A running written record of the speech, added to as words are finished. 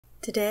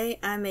Today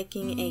I'm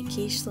making a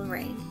quiche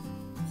Lorraine.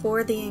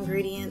 For the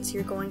ingredients,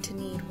 you're going to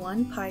need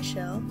 1 pie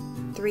shell,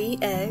 3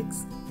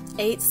 eggs,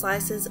 8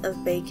 slices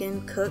of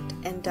bacon cooked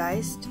and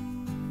diced,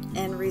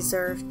 and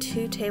reserve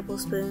 2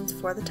 tablespoons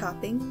for the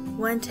topping,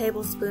 1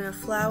 tablespoon of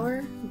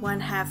flour,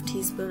 1/2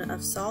 teaspoon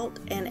of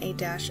salt, and a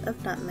dash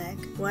of nutmeg,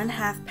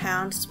 1/2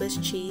 pound Swiss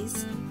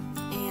cheese,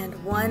 and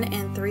 1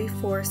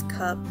 3/4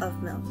 cup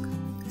of milk.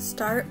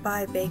 Start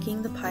by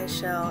baking the pie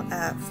shell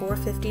at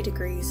 450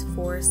 degrees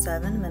for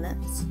 7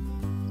 minutes.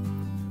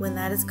 When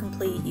that is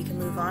complete, you can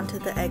move on to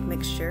the egg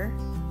mixture.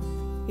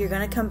 You're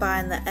going to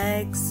combine the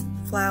eggs,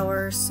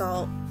 flour,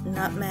 salt,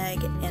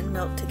 nutmeg, and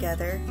milk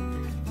together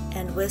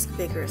and whisk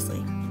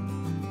vigorously.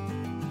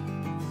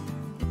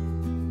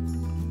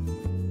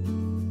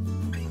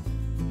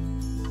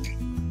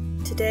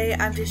 Today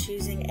I'm just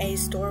using a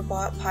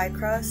store-bought pie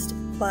crust,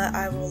 but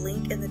I will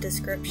link in the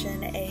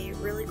description a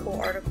really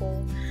cool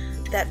article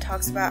that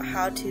talks about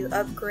how to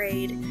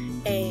upgrade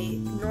a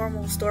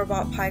normal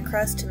store-bought pie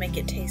crust to make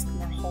it taste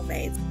more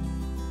homemade.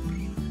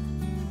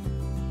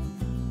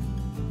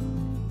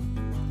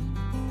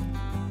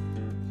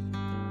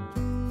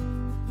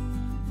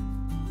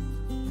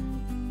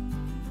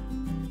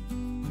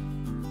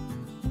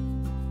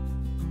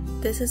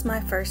 This is my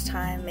first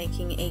time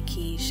making a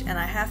quiche, and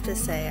I have to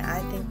say I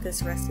think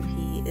this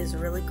recipe is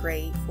really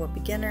great for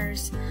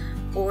beginners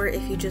or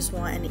if you just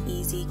want an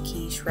easy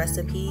quiche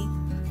recipe,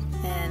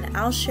 and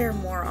I'll share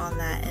more on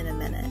that in a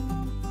minute.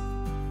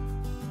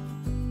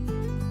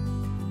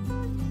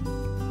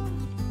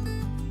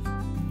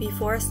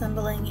 Before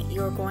assembling,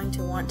 you're going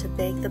to want to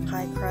bake the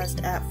pie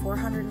crust at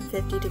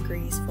 450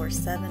 degrees for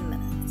 7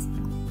 minutes.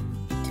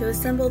 To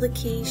assemble the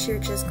quiche, you're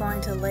just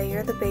going to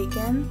layer the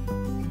bacon,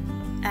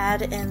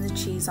 add in the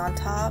cheese on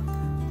top,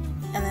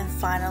 and then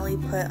finally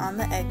put on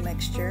the egg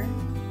mixture.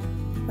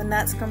 When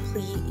that's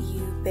complete,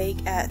 you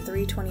bake at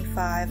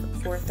 325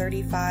 for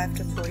 35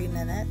 to 40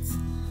 minutes,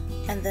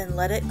 and then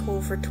let it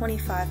cool for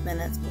 25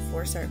 minutes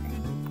before serving.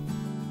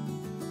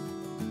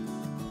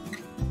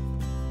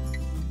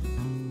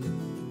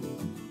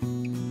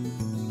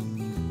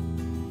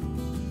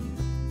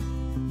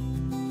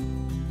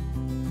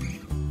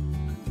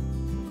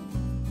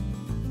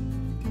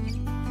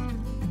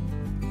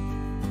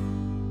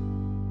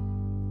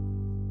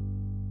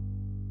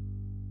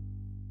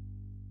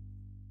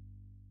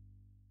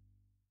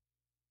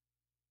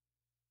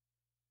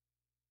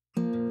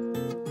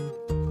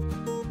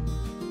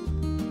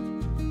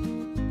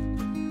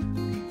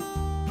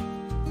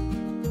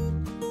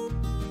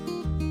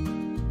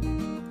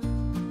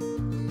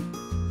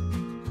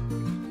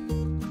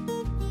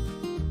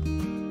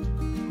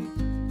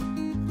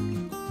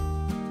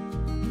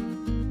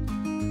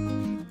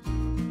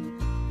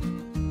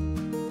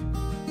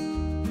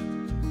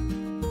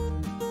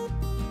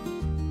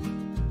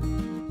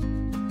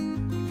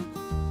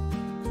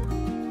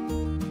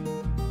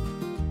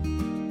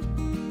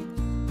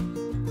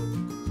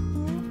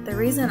 The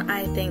reason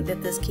I think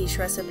that this quiche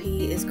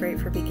recipe is great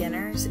for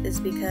beginners is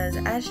because,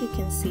 as you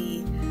can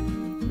see,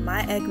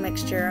 my egg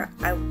mixture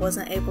I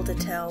wasn't able to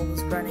tell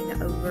was running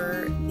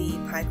over the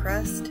pie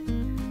crust.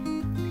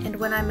 And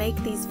when I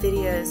make these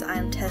videos,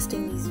 I'm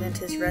testing these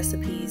vintage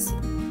recipes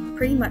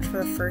pretty much for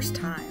the first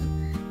time.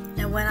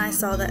 And when I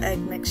saw the egg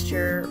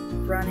mixture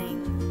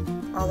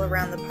running all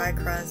around the pie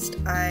crust,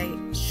 I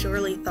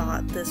surely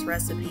thought this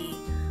recipe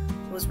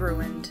was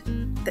ruined,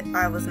 that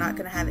I was not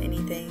going to have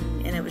anything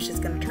and it was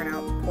just going to turn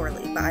out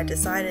poorly. But I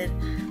decided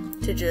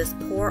to just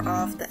pour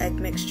off the egg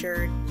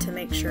mixture to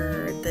make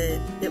sure that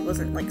it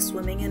wasn't like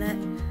swimming in it,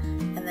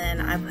 and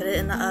then I put it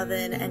in the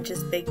oven and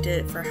just baked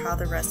it for how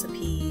the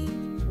recipe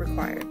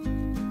required.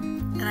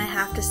 And I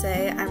have to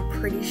say, I'm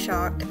pretty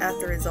shocked at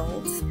the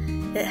results.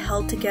 It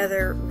held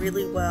together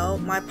really well.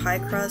 My pie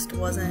crust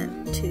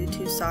wasn't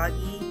too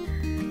soggy.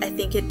 I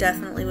think it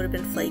definitely would have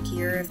been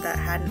flakier if that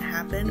hadn't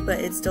happened, but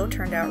it still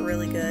turned out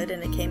really good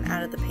and it came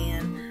out of the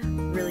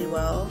pan really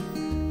well.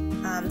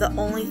 The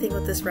only thing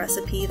with this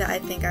recipe that I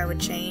think I would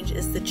change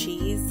is the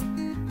cheese.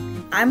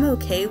 I'm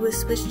okay with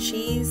Swiss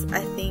cheese,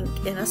 I think,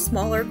 in a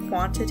smaller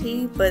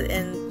quantity, but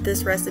in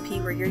this recipe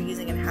where you're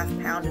using a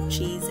 1/2 pound of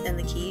cheese in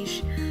the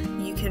quiche,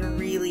 you can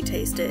really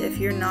taste it. If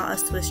you're not a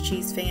Swiss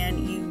cheese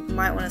fan, you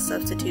might want to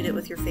substitute it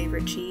with your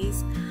favorite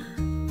cheese.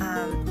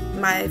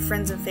 My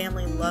friends and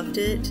family loved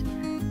it,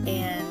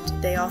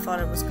 and they all thought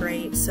it was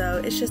great,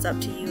 so it's just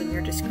up to you and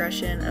your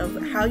discretion of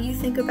how you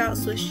think about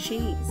Swiss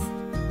cheese.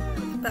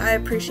 But I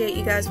appreciate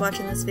you guys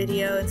watching this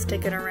video and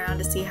sticking around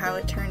to see how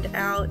it turned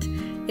out.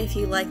 If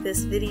you like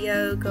this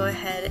video, go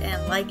ahead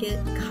and like it,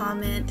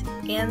 comment,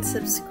 and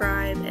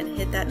subscribe, and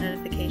hit that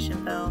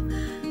notification bell.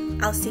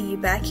 I'll see you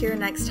back here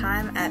next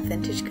time at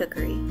Vintage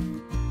Cookery.